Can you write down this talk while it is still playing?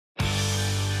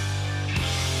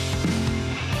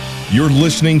You're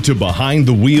listening to Behind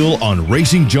the Wheel on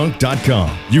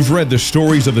RacingJunk.com. You've read the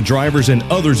stories of the drivers and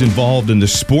others involved in the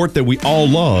sport that we all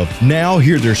love. Now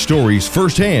hear their stories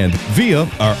firsthand via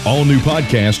our all-new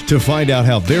podcast to find out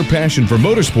how their passion for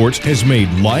motorsports has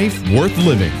made life worth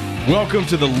living. Welcome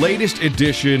to the latest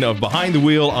edition of Behind the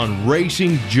Wheel on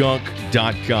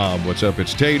RacingJunk.com. What's up?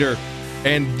 It's Tater.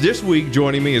 And this week,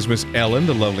 joining me is Miss Ellen,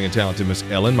 the lovely and talented Miss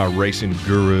Ellen, my racing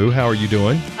guru. How are you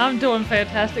doing? I'm doing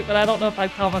fantastic, but I don't know if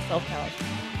I'd call myself talented.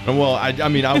 Well, I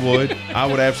would. I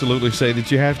would absolutely say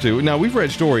that you have to. Now, we've read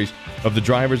stories of the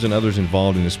drivers and others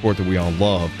involved in the sport that we all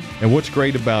love. And what's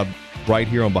great about right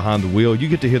here on Behind the Wheel, you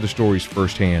get to hear the stories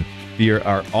firsthand via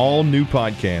our all-new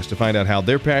podcast to find out how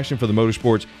their passion for the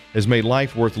motorsports has made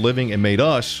life worth living and made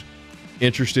us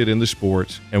interested in the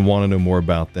sports and want to know more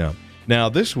about them. Now,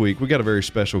 this week, we got a very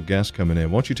special guest coming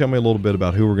in. Why don't you tell me a little bit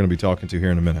about who we're going to be talking to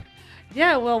here in a minute?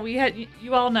 Yeah, well,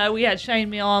 you all know, we had Shane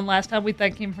Mill on last time. We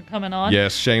thank him for coming on.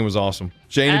 Yes, Shane was awesome.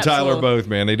 Shane Absolutely. And Tyler both,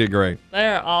 man. They did great.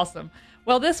 They're awesome.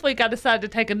 Well, this week I decided to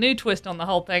take a new twist on the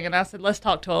whole thing, and I said, let's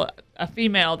talk to a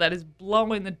female that is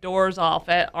blowing the doors off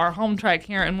at our home track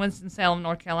here in Winston-Salem,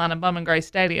 North Carolina, Bowman Gray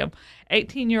Stadium.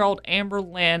 18-year-old Amber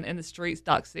Lynn in the Street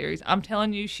Stock Series. I'm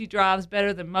telling you, she drives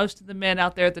better than most of the men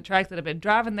out there at the track that have been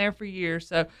driving there for years.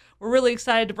 So we're really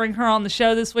excited to bring her on the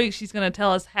show this week. She's going to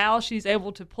tell us how she's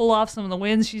able to pull off some of the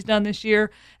wins she's done this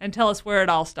year and tell us where it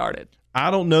all started. I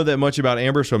don't know that much about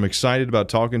Amber, so I'm excited about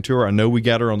talking to her. I know we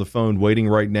got her on the phone waiting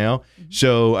right now. Mm-hmm.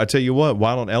 So I tell you what,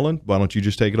 why don't you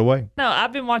just take it away? No,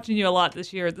 I've been watching you a lot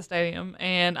this year at the stadium,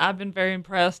 and I've been very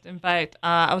impressed. In fact,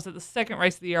 I was at the second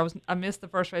race of the year. I missed the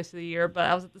first race of the year, but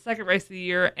I was at the second race of the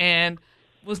year and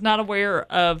was not aware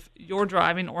of your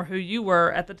driving or who you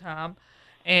were at the time.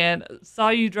 And saw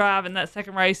you drive in that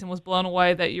second race and was blown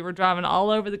away that you were driving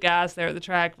all over the guys there at the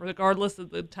track, regardless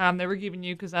of the time they were giving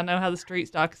you, because I know how the Street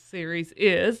Stock Series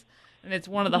is, and it's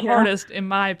one of the hardest, in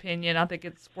my opinion. I think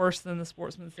it's worse than the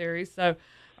Sportsman Series, or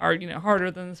harder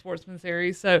than the Sportsman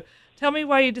Series. So tell me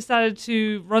why you decided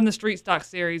to run the Street Stock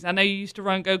Series. I know you used to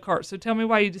run go-karts, so tell me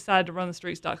why you decided to run the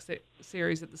Street Stock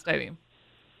Series at the stadium.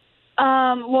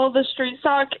 Well, the Street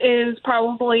Stock is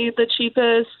probably the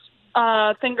cheapest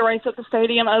thing to race at the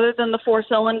stadium other than the four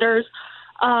cylinders.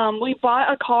 We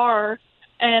bought a car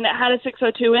and it had a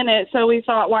 602 in it, so we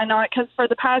thought, why not? Because for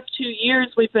the past 2 years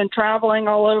we've been traveling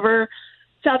all over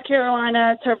South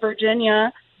Carolina to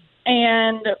Virginia,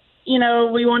 and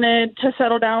we wanted to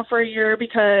settle down for a year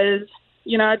because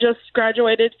I just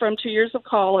graduated from 2 years of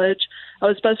college. I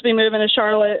was supposed to be moving to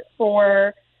Charlotte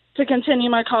to continue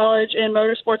my college in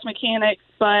motorsports mechanics,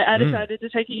 but I decided to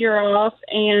take a year off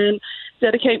and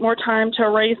dedicate more time to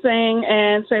racing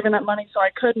and saving up money so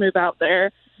I could move out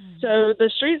there. So the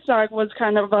Street Stock was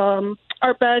kind of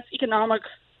our best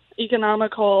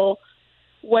economical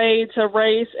way to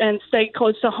race and stay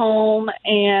close to home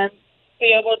and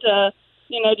be able to,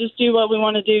 just do what we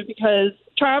want to do, because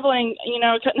traveling,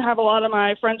 I couldn't have a lot of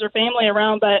my friends or family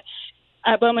around, but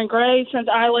at Bowman Gray, since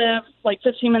I live like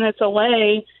 15 minutes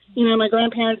away, my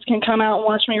grandparents can come out and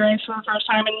watch me race for the first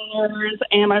time in years,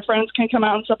 and my friends can come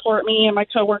out and support me, and my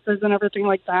coworkers and everything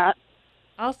like that.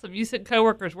 Awesome. You said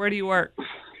coworkers. Where do you work?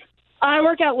 I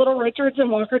work at Little Richards in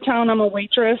Walkertown. I'm a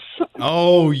waitress.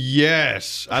 Oh,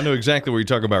 yes. I know exactly what you're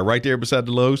talking about. Right there beside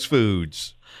the Lowe's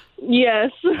Foods.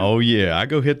 Yes. Oh, yeah. I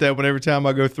go hit that one every time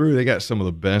I go through. They got some of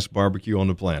the best barbecue on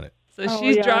the planet. So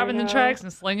she's driving the tracks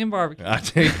and slinging barbecue. I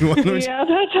tell you what. Yeah,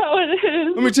 that's how it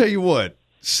is. Let me tell you what.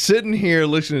 Sitting here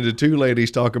listening to two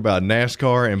ladies talk about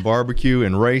NASCAR and barbecue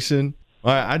and racing,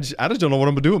 I just don't know what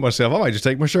I'm going to do with myself. I might just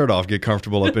take my shirt off, get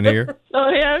comfortable up in here. Oh,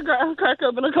 yeah, crack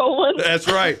open a cold one. That's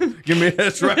right.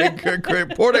 That's right.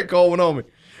 Pour that cold one on me.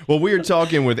 Well, we are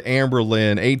talking with Amber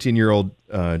Lynn, 18-year-old,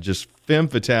 just femme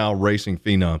fatale racing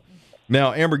phenom.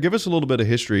 Now, Amber, give us a little bit of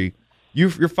history.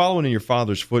 You're following in your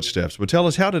father's footsteps, but tell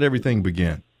us, how did everything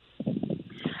begin?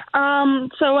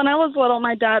 So when I was little,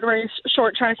 my dad raced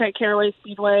short track at Caraway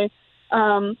Speedway.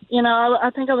 I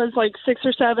think I was like 6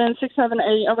 or 7, 8,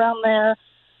 around there.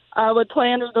 I would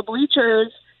play under the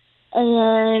bleachers,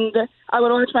 and I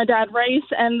would watch my dad race.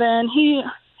 And then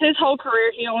his whole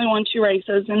career, he only won 2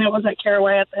 races, and it was at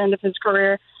Caraway at the end of his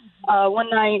career. One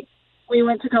night, we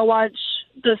went to go watch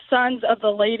the sons of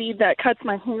the lady that cuts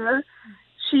my hair.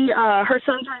 Her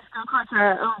sons race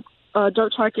go-karts at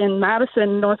dirt track in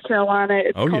Madison, North Carolina.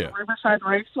 It's called Riverside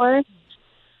Raceway.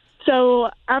 So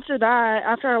after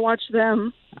I watched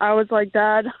them, I was like,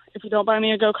 Dad, if you don't buy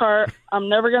me a go-kart, I'm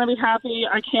never going to be happy.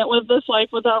 I can't live this life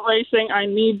without racing. I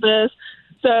need this.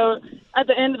 So at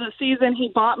the end of the season, he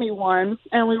bought me one,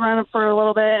 and we ran it for a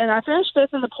little bit. And I finished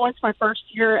 5th in the points my first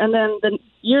year. And then the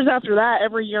years after that,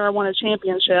 every year I won a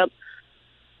championship.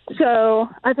 So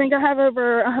I think I have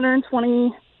over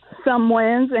 120 some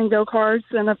wins in go-karts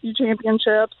and a few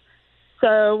championships.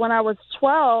 So when I was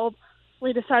 12,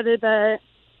 we decided that,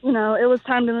 you know, it was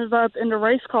time to move up into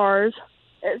race cars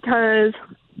because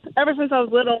ever since I was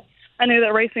little, I knew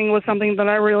that racing was something that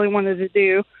I really wanted to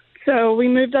do. So we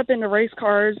moved up into race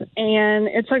cars, and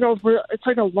it's like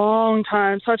a long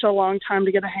time, such a long time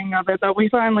to get a hang of it. But we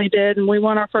finally did, and we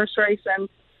won our first race in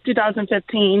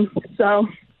 2015. So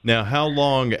now, how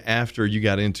long after you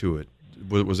got into it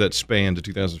was that span to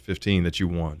 2015 that you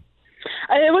won?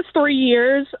 It was 3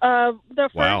 years. The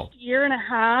first Wow. year and a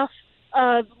half,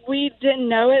 we didn't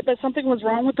know it, but something was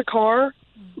wrong with the car.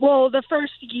 Well, the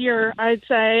first year, I'd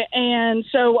say. And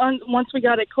so once we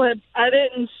got it clipped, I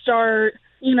didn't start,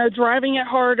 you know, driving it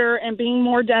harder and being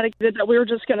more dedicated that we were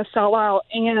just going to sell out.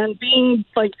 And being,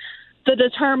 like, the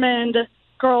determined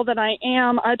girl that I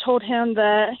am, I told him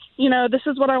that, you know, this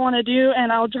is what I want to do,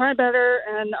 and I'll drive better,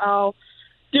 and I'll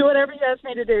do whatever you ask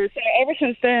me to do. So ever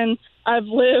since then, I've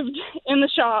lived in the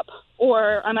shop,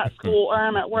 or I'm at school, or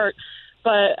I'm at work,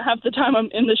 but half the time I'm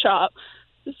in the shop.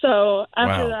 So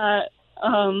after that,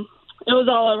 it was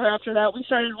all over after that. We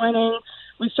started winning.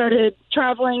 We started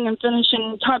traveling and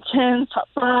finishing top 10s, top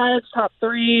 5s, top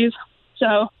 3s.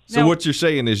 So What you're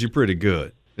saying is you're pretty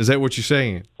good. Is that what you're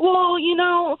saying? Well, you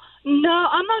know, no,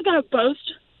 I'm not going to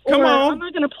boast. Come on. I'm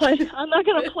not going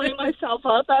to play myself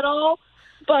up at all.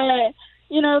 But,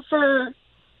 you know, for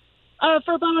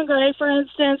Bowman Gray, for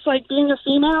instance, like being a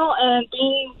female and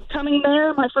coming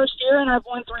there my first year, and I've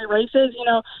won 3 races, you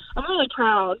know, I'm really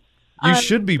proud. You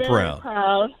should be very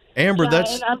proud. Amber,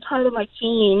 and I'm proud of my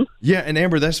team. Yeah, and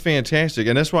Amber, that's fantastic.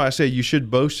 And that's why I say you should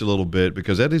boast a little bit,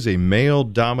 because that is a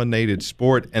male-dominated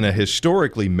sport and a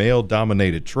historically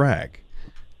male-dominated track.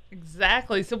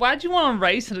 Exactly. So why'd you want to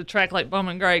race at a track like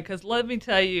Bowman Gray? Because let me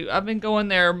tell you, I've been going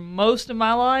there most of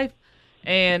my life,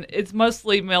 and it's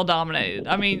mostly male-dominated.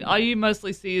 I mean, all you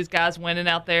mostly see is guys winning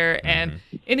out there, and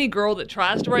any girl that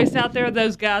tries to race out there,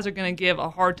 those guys are going to give a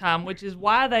hard time, which is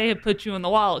why they have put you in the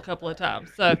wall a couple of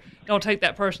times. So don't take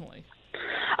that personally.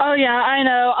 Oh, yeah, I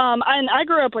know. I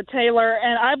grew up with Taylor,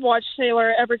 and I've watched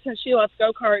Taylor ever since she left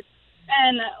go-karts.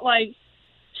 And, like,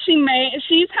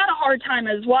 she's had a hard time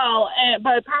as well,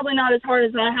 but probably not as hard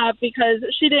as I have, because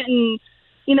she didn't,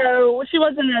 you know, she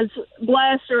wasn't as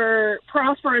blessed or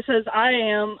prosperous as I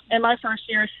am in my first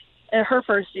year, her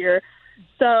first year.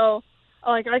 So,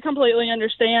 like, I completely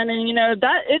understand. And, you know,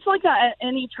 that it's like that at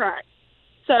any track.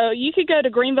 So you could go to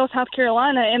Greenville, South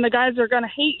Carolina, and the guys are going to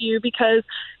hate you because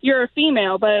you're a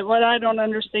female. But what I don't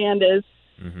understand is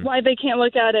why they can't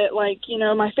look at it like, you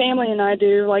know, my family and I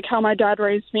do, like how my dad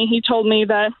raised me. He told me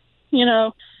that, you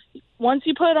know, once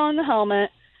you put on the helmet,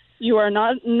 you are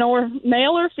not nor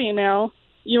male or female.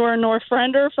 You are nor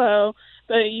friend or foe,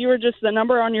 but you are just the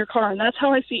number on your car. And that's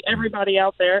how I see everybody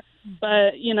out there.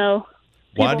 But, you know.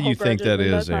 Why do you think that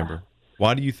is, Amber?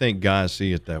 Why do you think guys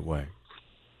see it that way?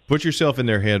 Put yourself in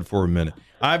their head for a minute.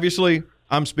 Obviously,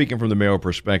 I'm speaking from the male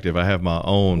perspective. I have my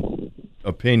own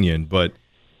opinion, but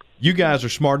you guys are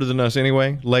smarter than us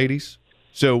anyway, ladies.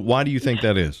 So why do you think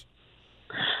that is?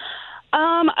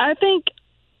 I think,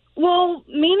 well,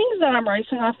 meanings that I'm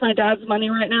racing off my dad's money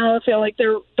right now, I feel like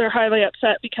they're highly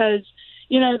upset because,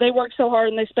 you know, they work so hard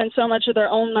and they spend so much of their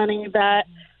own money that,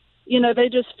 you know, they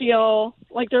just feel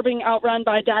like they're being outrun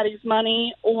by daddy's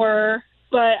money.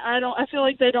 But I feel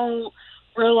like they don't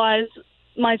realize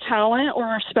my talent or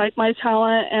respect my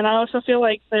talent. And I also feel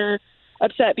like they're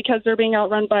upset because they're being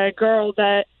outrun by a girl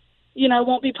that, you know,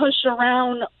 won't be pushed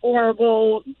around or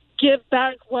will give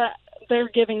back what they're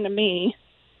giving to me.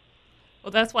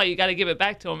 Well, that's why you got to give it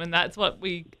back to them, and that's what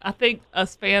I think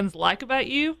us fans like about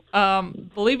you.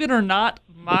 Believe it or not,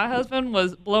 my husband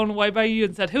was blown away by you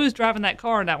and said, "Who is driving that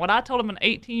car?" Now, when I told him an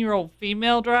 18-year-old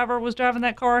female driver was driving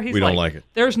that car, he's we don't like it.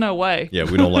 There's no way. Yeah,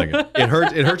 we don't like it. It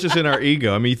hurts us in our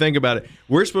ego. I mean, you think about it.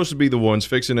 We're supposed to be the ones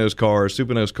fixing those cars,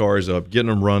 souping those cars up, getting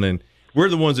them running. We're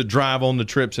the ones that drive on the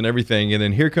trips and everything, and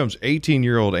then here comes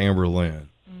 18-year-old Amber Lynn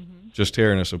just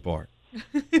tearing us apart.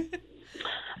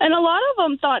 And a lot of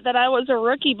them thought that I was a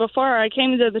rookie before I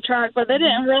came to the track, but they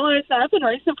didn't realize that I've been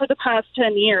racing for the past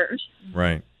 10 years.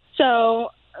 Right. So,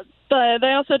 but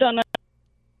they also don't know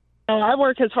I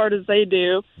work as hard as they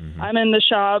do. I'm in the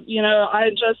shop. You know, I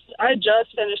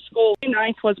just finished school.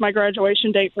 9th was my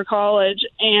graduation date for college,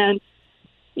 and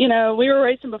you know, we were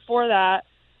racing before that.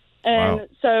 And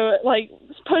so, like,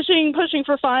 pushing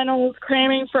for finals,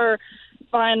 cramming for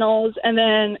finals, and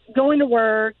then going to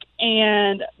work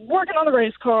and working on the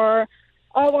race car,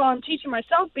 all while I'm teaching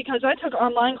myself because I took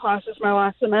online classes my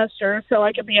last semester so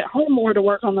I could be at home more to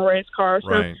work on the race car. So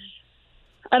right.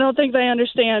 I don't think they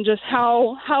understand just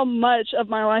how much of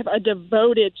my life I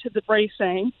devoted to the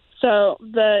racing. So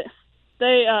that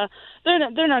they're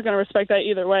not going to respect that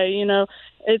either way. You know,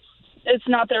 it's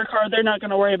not their car. They're not going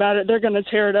to worry about it. They're going to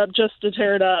tear it up just to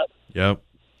tear it up. Yep.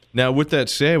 Now, with that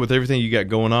said, with everything you got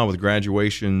going on with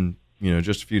graduation,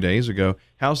 just a few days ago,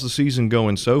 how's the season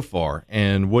going so far?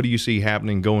 And what do you see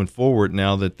happening going forward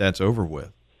now that that's over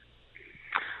with?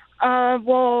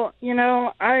 Well,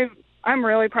 I'm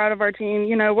really proud of our team.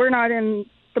 We're not in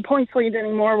the points lead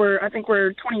anymore. I think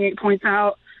we're 28 points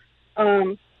out.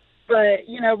 But,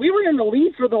 we were in the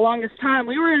lead for the longest time.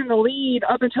 We were in the lead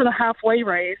up until the halfway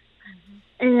race.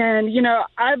 And,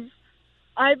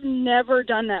 I've never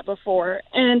done that before.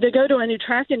 And to go to a new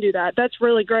track and do that, that's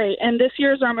really great. And this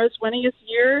year is our most winningest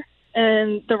year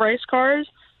in the race cars.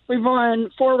 We've won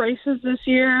 4 races this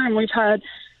year, and we've had,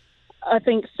 I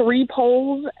think, 3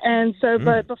 poles. And so,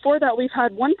 but before that, we've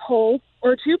had 1 pole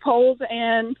or 2 poles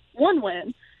and 1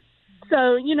 win.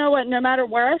 So, you know what, no matter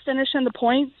where I finish in the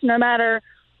points, no matter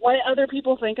what other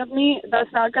people think of me,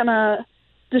 that's not going to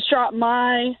disrupt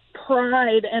my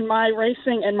pride and my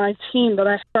racing and my team that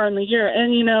I start in the year.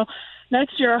 And,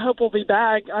 next year I hope we'll be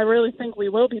back. I really think we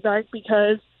will be back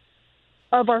because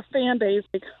of our fan base.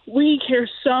 Like, we care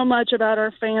so much about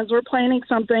our fans. We're planning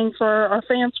something for our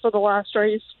fans for the last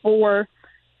race for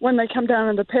when they come down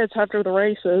in the pits after the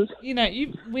races. We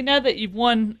know that you've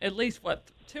won at least,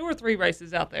 2 or 3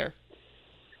 races out there?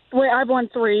 Wait, I've won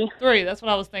 3. 3, that's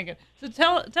what I was thinking. So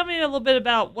tell me a little bit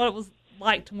about what it was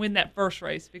like to win that first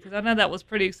race, because I know that was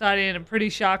pretty exciting and pretty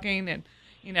shocking, and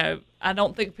I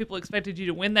don't think people expected you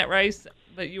to win that race,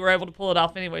 but you were able to pull it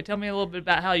off anyway. Tell me a little bit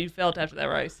about how you felt after that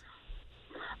race.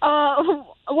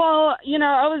 Well,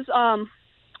 I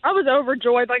was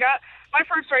overjoyed. Like, my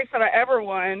first race that I ever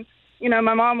won, my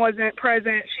mom wasn't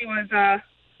present. She was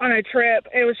on a trip.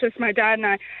 It was just my dad and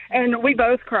I, and we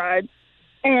both cried.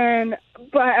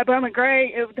 But at Bowman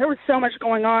Gray, there was so much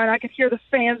going on. I could hear the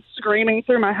fans screaming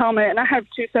through my helmet, and I have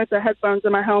 2 sets of headphones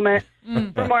in my helmet.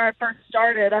 From where I first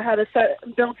started, I had a set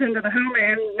built into the helmet,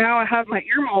 and now I have my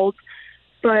ear molds.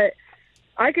 But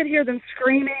I could hear them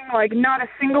screaming. Like, not a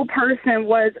single person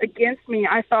was against me,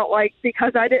 I felt like,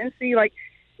 because I didn't see,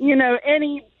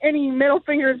 any middle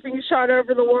fingers being shot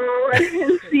over the wall. I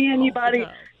didn't see anybody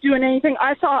doing anything.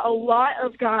 I saw a lot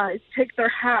of guys take their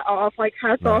hat off, like,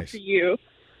 hats off to you.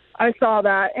 I saw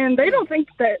that, and they don't think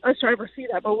that us drivers see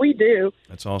that, but we do.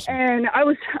 That's awesome. And I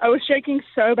was shaking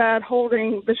so bad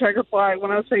holding the checker flag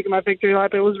when I was taking my victory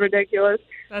lap. It was ridiculous.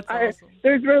 That's awesome.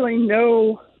 There's really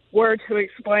no word to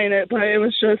explain it, but it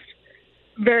was just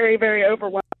very, very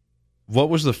overwhelming. What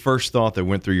was the first thought that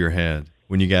went through your head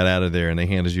when you got out of there and they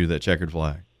handed you that checkered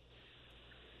flag?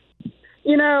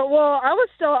 Well, I was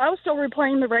still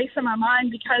replaying the race in my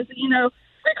mind because,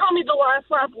 they call me the last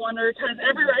lap wonder because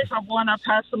every race I've won, I've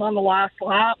passed them on the last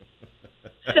lap.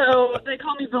 So they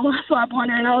call me the last lap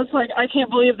wonder, and I was like, I can't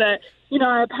believe that,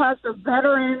 I passed a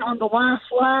veteran on the last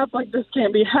lap. Like, this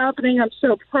can't be happening. I'm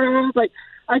so proud. Like,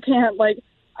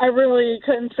 I really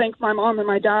couldn't thank my mom and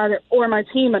my dad or my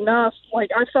team enough. Like,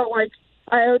 I felt like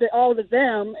I owed it all to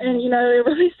them. And, it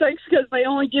really sucks because they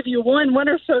only give you 1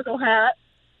 winner's circle hat.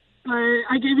 But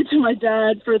I gave it to my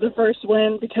dad for the first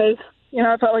win because,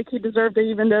 I felt like he deserved it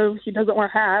even though he doesn't wear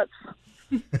hats.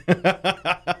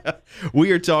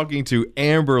 We are talking to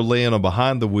Amber Lynn on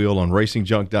Behind the Wheel on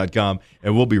RacingJunk.com,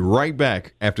 and we'll be right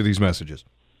back after these messages.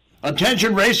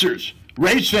 Attention racers,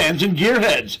 race fans, and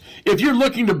gearheads. If you're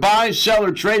looking to buy, sell,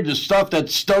 or trade the stuff that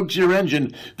stokes your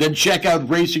engine, then check out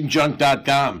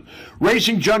RacingJunk.com.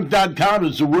 RacingJunk.com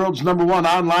is the world's #1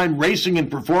 online racing and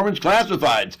performance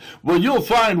classifieds, where you'll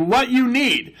find what you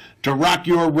need to rock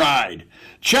your ride.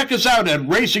 Check us out at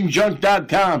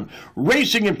RacingJunk.com.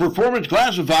 Racing and performance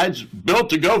classifieds built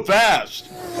to go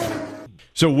fast.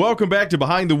 So welcome back to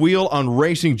Behind the Wheel on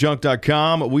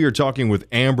RacingJunk.com. We are talking with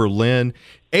Amber Lynn,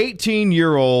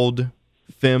 18-year-old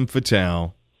femme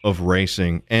fatale of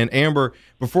racing. And Amber,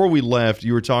 before we left,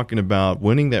 you were talking about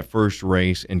winning that first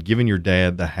race and giving your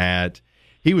dad the hat.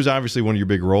 He was obviously one of your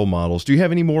big role models. Do you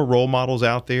have any more role models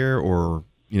out there, or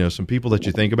some people that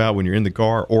you think about when you're in the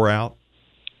car or out?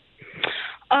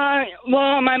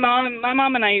 Well, my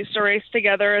mom and I used to race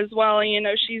together as well.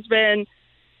 She's been,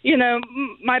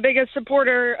 my biggest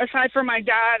supporter aside from my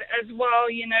dad as well.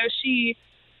 She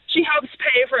helps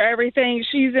pay for everything.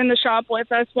 She's in the shop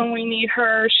with us when we need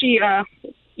her. She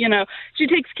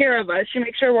takes care of us. She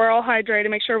makes sure we're all hydrated,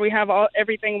 make sure we have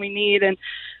everything we need. And,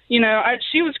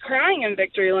 she was crying in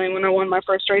victory lane when I won my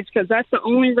first race because that's the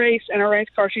only race in a race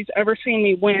car she's ever seen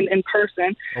me win in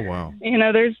person. Oh, wow.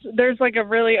 There's like a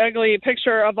really ugly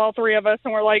picture of all 3 of us,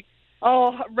 and we're like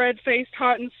all red-faced,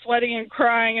 hot and sweaty and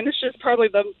crying, and it's just probably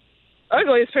the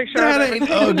ugliest picture I've That ever ain't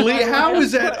taken. ugly. How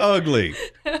is that ugly?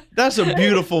 That's a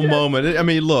beautiful moment. I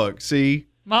mean, look, see?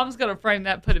 Mom's gonna frame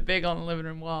that, put it big on the living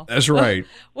room wall. That's right.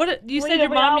 What you said We your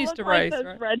mom all used to look like race, those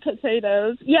right? red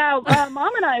potatoes. Yeah,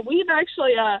 Mom and I, we've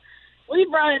actually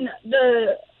we've run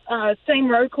the same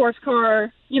road course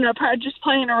car. You know, just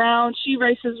playing around. She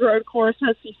races road course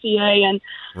SCCA, and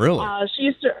Really? she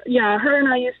used to. Yeah, her and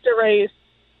I used to race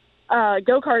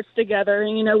go-karts together,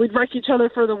 and you know, we'd wreck each other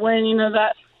for the win. You know,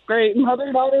 that great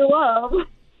mother-daughter love.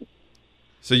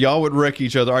 So y'all would wreck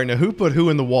each other. All right, now who put who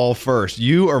in the wall first,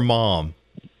 you or Mom?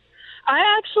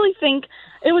 I actually think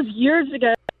it was years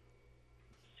ago.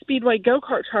 Speedway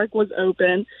go-kart track was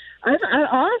open. I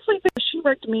honestly think she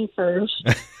wrecked me first.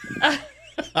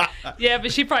 Yeah,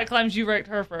 but she probably claims you wrecked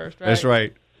her first, right? That's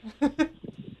right.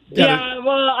 Yeah,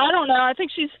 well, I don't know. I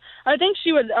think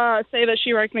she would say that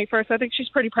she wrecked me first. I think she's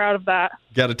pretty proud of that.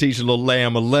 Got to teach a little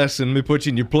lamb a lesson. Let me put you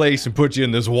in your place and put you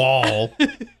in this wall.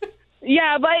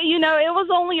 Yeah, but you know, it was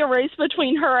only a race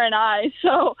between her and I,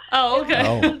 so Oh,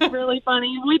 okay. it was really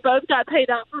funny. We both got paid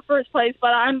out for first place, but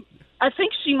I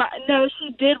think she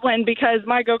did win because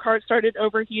my go-kart started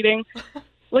overheating.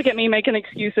 Look at me making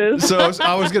excuses. So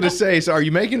I was going to say, so are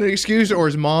you making an excuse or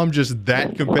is Mom just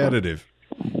that competitive?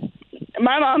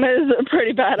 My mom is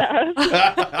pretty badass.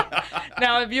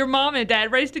 Now, have your mom and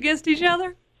dad raced against each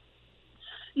other?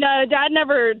 No, Dad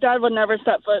would never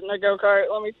step foot in a go-kart,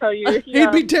 let me tell you.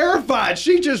 He'd be terrified.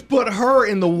 She just put her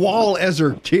in the wall as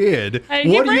her kid. Hey,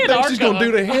 he what do you ran think she's going to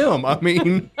ARCA. do to him? I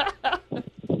mean,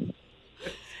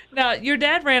 Now, your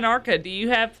dad ran ARCA. Do you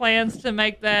have plans to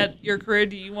make that your career?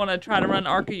 Do you want to try to run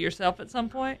ARCA yourself at some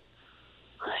point?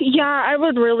 Yeah, I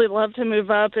would really love to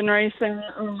move up in racing.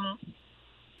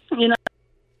 You know,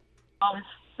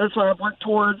 that's what I've worked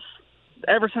towards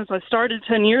ever since I started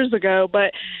 10 years ago.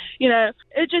 But, you know,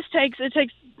 it takes,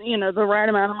 you know, the right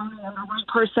amount of money and the right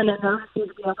person and notice to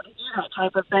be able to do that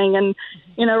type of thing. And,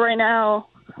 you know, right now,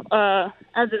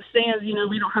 as it stands, you know,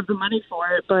 we don't have the money for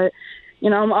it. But, you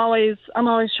know, I'm always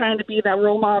trying to be that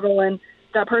role model and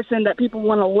that person that people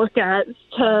want to look at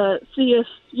to see if,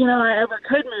 you know, I ever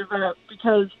could move up.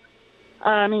 Because,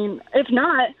 I mean, if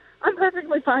not, I'm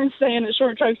perfectly fine staying at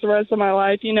short tracks the rest of my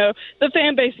life. You know, the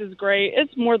fan base is great.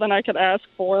 It's more than I could ask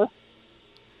for.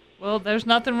 Well, there's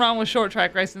nothing wrong with short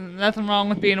track racing. Nothing wrong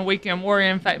with being a weekend warrior.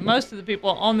 In fact, most of the people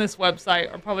on this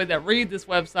website, or probably that read this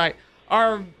website,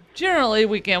 are generally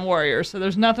weekend warriors. So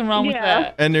there's nothing wrong with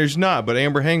that. and there's not. But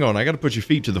Amber, hang on. I got to put your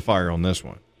feet to the fire on this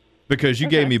one because you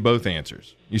gave me both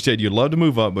answers. You said you'd love to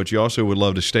move up, but you also would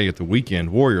love to stay at the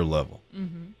weekend warrior level.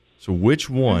 Mm-hmm. So which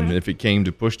one, if it came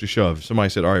to push to shove, if somebody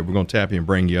said, all right, we're going to tap you and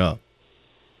bring you up,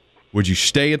 would you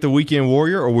stay at the weekend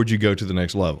warrior or would you go to the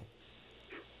next level?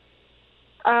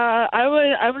 I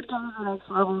would go to the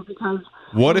next level because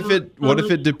What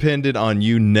if it depended on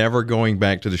you never going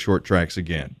back to the short tracks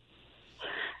again?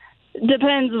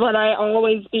 depends. Would I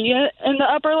always be in the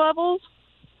upper levels?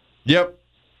 Yep.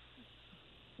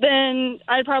 Then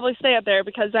I'd probably stay up there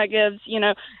because that gives, you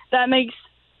know, that makes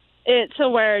it to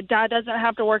where Dad doesn't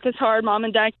have to work as hard. Mom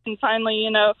and Dad can finally,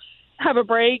 you know, have a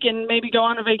break and maybe go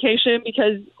on a vacation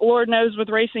because Lord knows with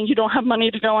racing you don't have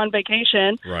money to go on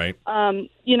vacation. Right.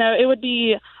 You know, it would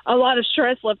be a lot of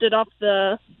stress lifted off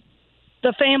the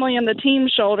family and the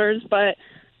team's shoulders, but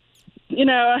you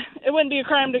know, it wouldn't be a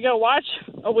crime to go watch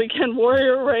a weekend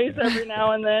warrior race every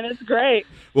now and then. It's great.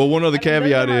 Well, one other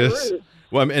caveat those are my is, roots.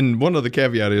 well, and one other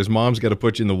caveat is, Mom's got to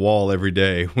put you in the wall every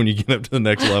day when you get up to the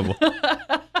next level.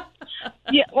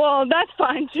 Yeah, well, that's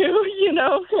fine too, you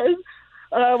know, because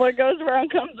what goes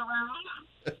around comes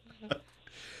around.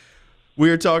 We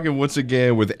are talking once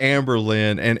again with Amber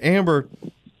Lynn, and Amber,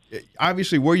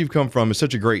 obviously where you've come from is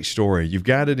such a great story. You've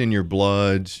got it in your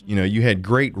blood. You know, you had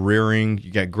great rearing.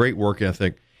 You got great work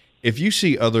ethic. If you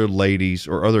see other ladies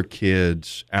or other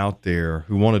kids out there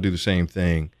who want to do the same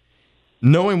thing,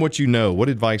 knowing what you know, what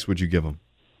advice would you give them?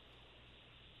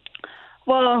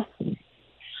 Well,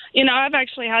 you know, I've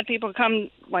actually had people come,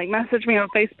 like, message me on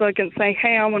Facebook and say,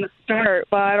 hey, I want to start,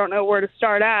 but I don't know where to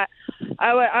start at.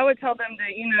 I would tell them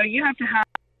that, you know, you have to have,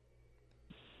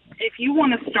 if you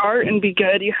want to start and be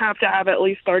good, you have to have at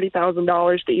least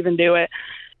 $30,000 to even do it.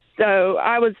 So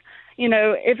I was, you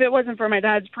know, if it wasn't for my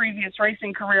dad's previous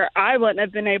racing career, I wouldn't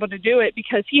have been able to do it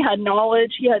because he had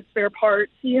knowledge, he had spare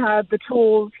parts, he had the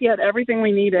tools, he had everything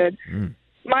we needed,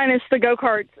 minus the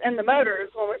go-karts and the motors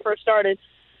when we first started.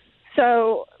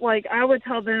 So, like, I would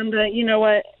tell them that, you know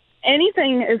what,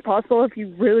 anything is possible if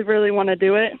you really, really want to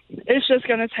do it. It's just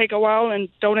going to take a while, and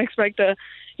don't expect to,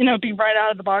 you know, be right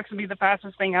out of the box and be the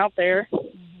fastest thing out there.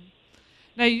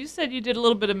 Now, you said you did a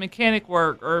little bit of mechanic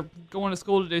work or going to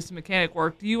school to do some mechanic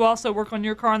work. Do you also work on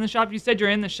your car in the shop? You said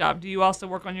you're in the shop. Do you also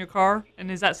work on your car?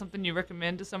 And is that something you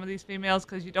recommend to some of these females?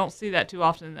 Because you don't see that too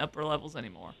often in the upper levels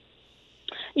anymore.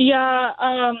 Yeah,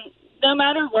 no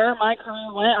matter where my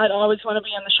career went, I'd always want to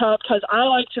be in the shop because I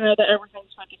like to know that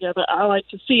everything's put together. I like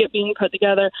to see it being put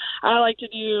together. I like to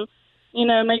do,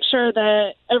 make sure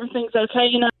that everything's okay.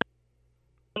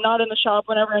 I'm not in the shop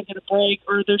whenever I get a break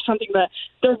or there's something that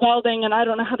they're welding and I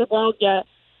don't know how to weld yet.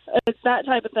 It's that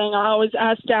type of thing. I always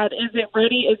ask Dad, is it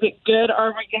ready? Is it good?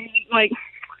 Are we getting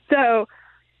so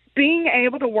being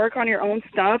able to work on your own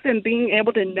stuff and being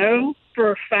able to know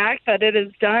for a fact that it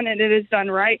is done and it is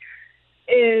done right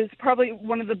is probably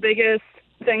one of the biggest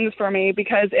things for me,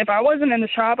 because if I wasn't in the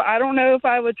shop, I don't know if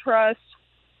I would trust,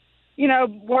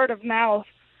 word of mouth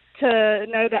to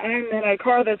know that I'm in a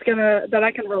car that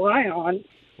I can rely on.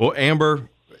 Well, Amber,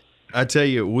 I tell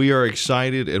you, we are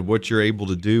excited at what you're able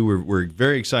to do. We're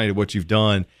very excited at what you've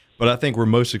done, but I think we're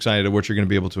most excited at what you're going to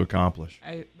be able to accomplish.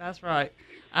 Hey, that's right.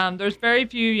 There's very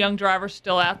few young drivers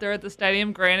still out there at the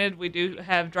stadium. Granted, we do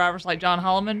have drivers like John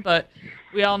Holloman, but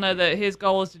we all know that his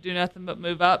goal is to do nothing but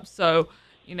move up. So,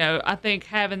 I think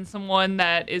having someone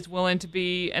that is willing to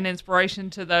be an inspiration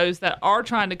to those that are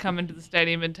trying to come into the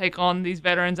stadium and take on these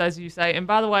veterans, as you say. And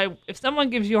by the way, if someone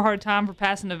gives you a hard time for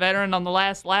passing a veteran on the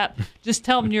last lap, just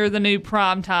tell them you're the new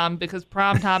prime time, because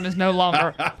prime time is no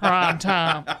longer prime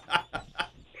time.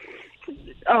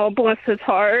 Oh, bless his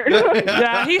heart.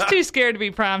 Yeah, he's too scared to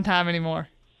be prime time anymore.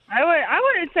 I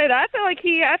wouldn't say that.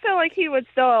 I feel like he would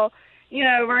still,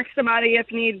 wreck somebody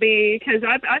if need be, because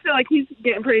I feel like he's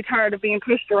getting pretty tired of being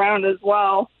pushed around as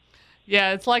well.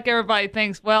 Yeah, it's like everybody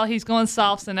thinks, well, he's going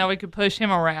soft, so now we could push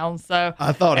him around. So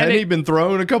I thought, hadn't he been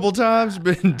thrown a couple times,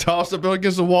 been tossed up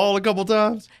against the wall a couple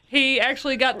times? He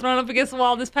actually got thrown up against the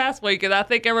wall this past week, and I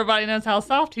think everybody knows how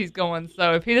soft he's going.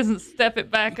 So if he doesn't step it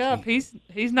back up, he's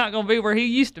not going to be where he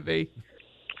used to be.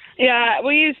 Yeah,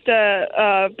 we used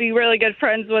to be really good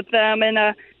friends with them, and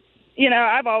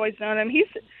I've always known him. He's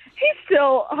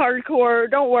still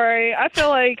hardcore. Don't worry. I feel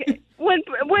like when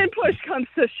push comes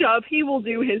to shove, he will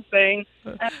do his thing.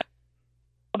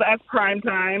 That's prime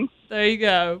time. There you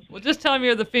go. Well, just tell him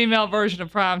you're the female version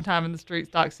of prime time in the Street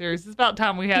Stock Series. It's about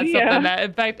time we had something that,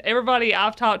 in fact, everybody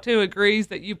I've talked to agrees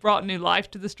that you brought new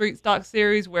life to the Street Stock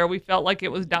Series where we felt like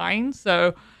it was dying.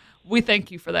 So we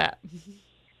thank you for that.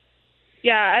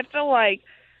 Yeah, I feel like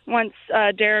once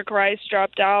Derek Rice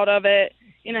dropped out of it,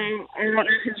 I don't know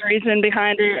his reason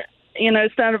behind it.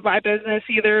 It's none of my business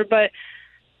either. But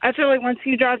I feel like once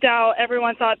he dropped out,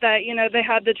 everyone thought that, they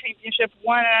had the championship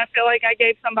won. And I feel like I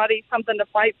gave somebody something to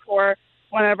fight for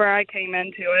whenever I came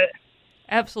into it.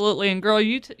 Absolutely. And, girl,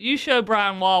 you show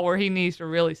Brian Wall where he needs to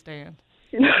really stand.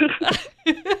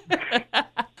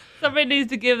 Somebody needs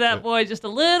to give that boy just a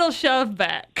little shove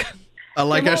back. I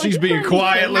like how she's being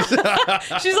quiet.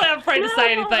 She's like, I'm afraid to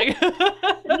say anything.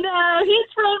 No, he's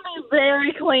run me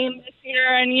very clean this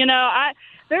year. And,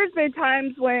 there's been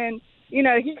times when,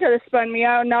 he could have spun me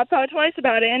out and not thought twice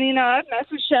about it. And, I've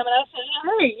messaged him and I said,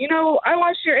 hey, I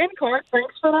watched your end card.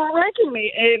 Thanks for not ranking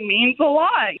me. It means a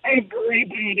lot.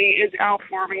 Everybody is out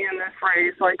for me in this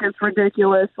race. It's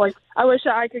ridiculous. I wish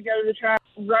I could go to the track,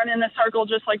 run in a circle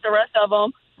just like the rest of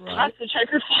them. Right. Pass the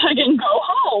checker flag and go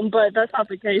home, but that's not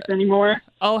the case anymore.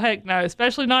 Oh, heck no,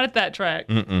 especially not at that track.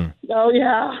 Mm-mm. Oh,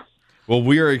 yeah. Well,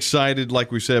 we are excited,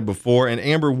 like we said before. And,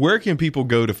 Amber, where can people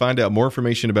go to find out more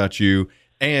information about you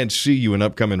and see you in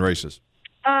upcoming races?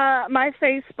 My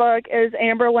Facebook is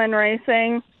Amberlyn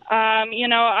Racing.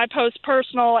 I post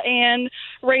personal and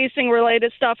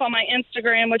racing-related stuff on my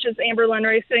Instagram, which is Amberlyn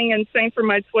Racing, and same for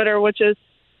my Twitter, which is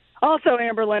also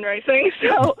Amberlyn Racing.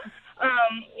 So,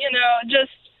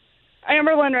 just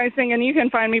Amberlyn Racing, and you can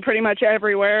find me pretty much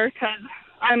everywhere because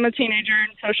I'm a teenager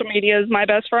and social media is my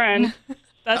best friend.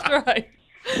 That's right.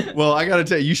 Well, I got to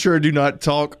tell you, you sure do not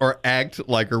talk or act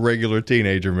like a regular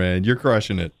teenager, man. You're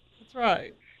crushing it. That's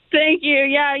right. Thank you.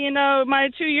 Yeah, my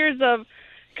 2 years of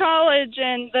college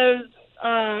and those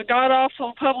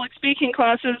god-awful public speaking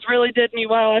classes really did me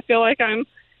well. I feel like I'm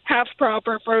half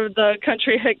proper for the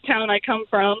country hick town I come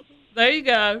from. There you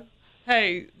go.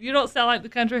 Hey, you don't sound like the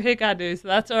country hick I do, so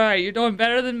that's all right. You're doing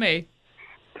better than me.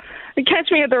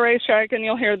 Catch me at the racetrack, and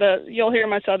you'll hear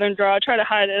my southern draw. I try to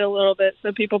hide it a little bit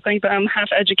so people think that I'm half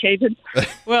educated.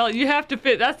 Well, you have to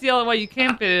fit. That's the only way you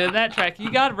can fit in that track.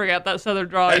 You got to bring out that southern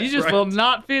draw. That's you just right. will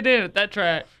not fit in at that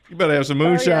track. You better have some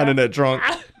moonshine in that trunk.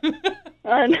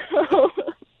 I know.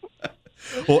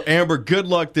 Well, Amber, good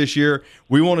luck this year.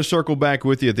 We want to circle back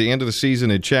with you at the end of the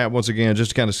season and chat once again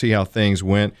just to kind of see how things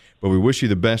went. But we wish you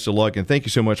the best of luck, and thank you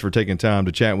so much for taking time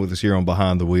to chat with us here on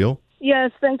Behind the Wheel.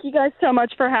 Yes, thank you guys so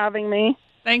much for having me.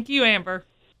 Thank you, Amber.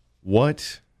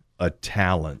 What a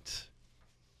talent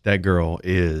that girl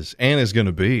is and is going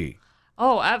to be.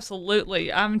 Oh,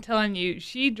 absolutely. I'm telling you,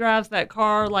 she drives that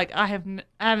car like I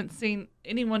haven't seen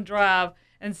anyone drive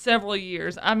in several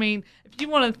years. I mean, if you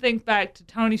want to think back to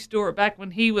Tony Stewart, back when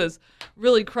he was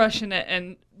really crushing it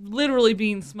and literally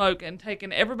being smoked and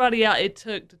taking everybody out it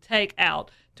took to take out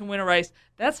to win a race,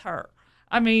 that's her.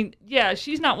 I mean, yeah,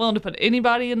 she's not willing to put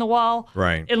anybody in the wall,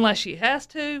 Right. unless she has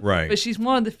to. Right. But she's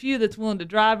one of the few that's willing to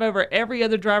drive over every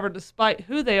other driver, despite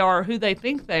who they are, or who they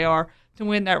think they are, to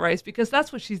win that race, because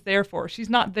that's what she's there for. She's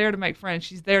not there to make friends.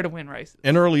 She's there to win races.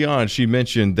 And early on, she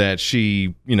mentioned that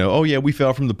she, oh, yeah, we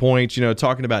fell from the points,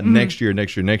 talking about next year.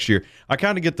 I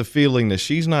kind of get the feeling that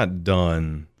she's not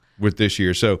done with this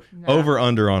year. So over,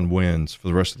 under on wins for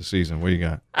the rest of the season. What do you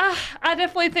got? I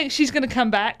definitely think she's going to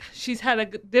come back. She's had a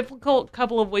difficult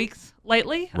couple of weeks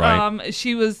lately. Right.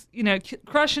 She was,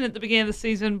 crushing at the beginning of the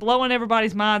season, blowing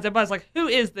everybody's minds. Everybody's like, who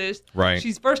is this? Right.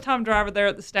 She's first-time driver there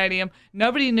at the stadium.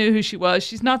 Nobody knew who she was.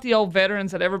 She's not the old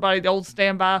veterans that everybody, the old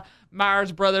standby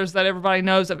Myers brothers that everybody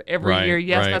knows of every year.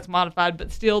 Yes, that's modified,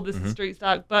 but still, this is street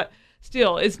stock. But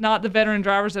still, it's not the veteran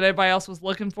drivers that everybody else was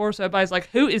looking for. So everybody's like,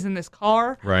 who is in this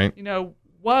car? Right.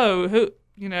 Whoa, who,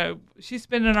 she's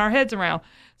spinning our heads around.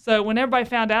 So when everybody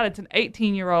found out it's an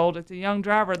 18-year-old, it's a young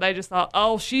driver, they just thought,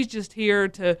 oh, she's just here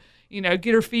to, get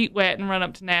her feet wet and run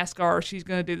up to NASCAR. She's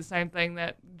going to do the same thing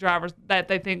that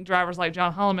they think drivers like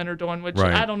John Holloman are doing, which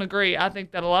I don't agree. I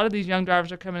think that a lot of these young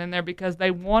drivers are coming in there because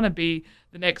they want to be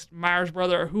the next Myers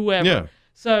brother or whoever. Yeah.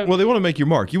 So, well, they want to make your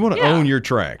mark. You want to own your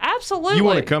track. Absolutely. You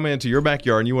want to come into your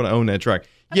backyard and you want to own that track.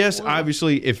 Absolutely. Yes,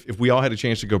 obviously, if we all had a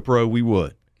chance to go pro, we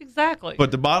would. Exactly.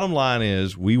 But the bottom line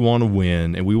is we want to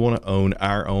win and we want to own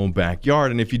our own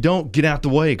backyard. And if you don't, get out the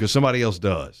way because somebody else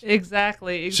does.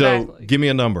 Exactly. So give me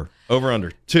a number. Over,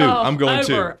 under. 2. I'm going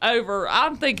over, 2. Over.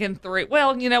 I'm thinking 3.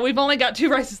 Well, we've only got 2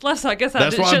 races left, so I guess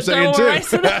That's I what I'm should saying throw a too.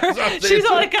 race in there. She's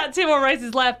only got 2 more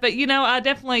races left. But, I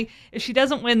definitely, if she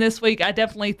doesn't win this week, I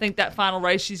definitely think that final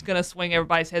race, she's going to swing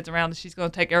everybody's heads around and she's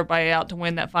going to take everybody out to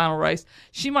win that final race.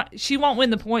 She won't win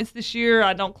the points this year.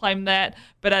 I don't claim that.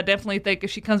 But I definitely think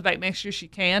if she comes back next year, she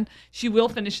can. She will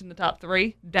finish in the top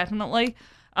 3, definitely.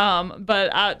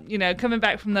 But coming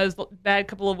back from those bad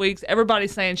couple of weeks,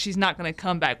 everybody's saying she's not going to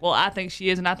come back. Well, I think she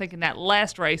is, and I think in that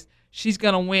last race, she's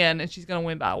going to win, and she's going to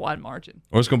win by a wide margin.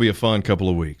 Well, it's going to be a fun couple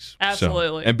of weeks.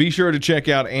 Absolutely. And be sure to check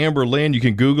out Amber Lynn. You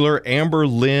can Google her, Amber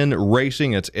Lynn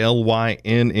Racing. It's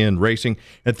LYNN Racing.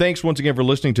 And thanks once again for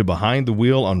listening to Behind the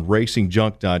Wheel on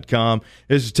RacingJunk.com.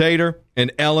 This is Tater and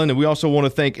Ellen, and we also want to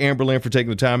thank Amber Lynn for taking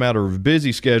the time out of her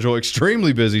busy schedule,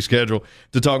 extremely busy schedule,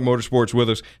 to talk motorsports with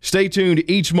us. Stay tuned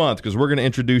each month because we're going to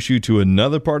introduce you to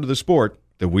another part of the sport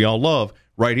that we all love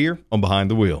right here on Behind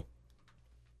the Wheel.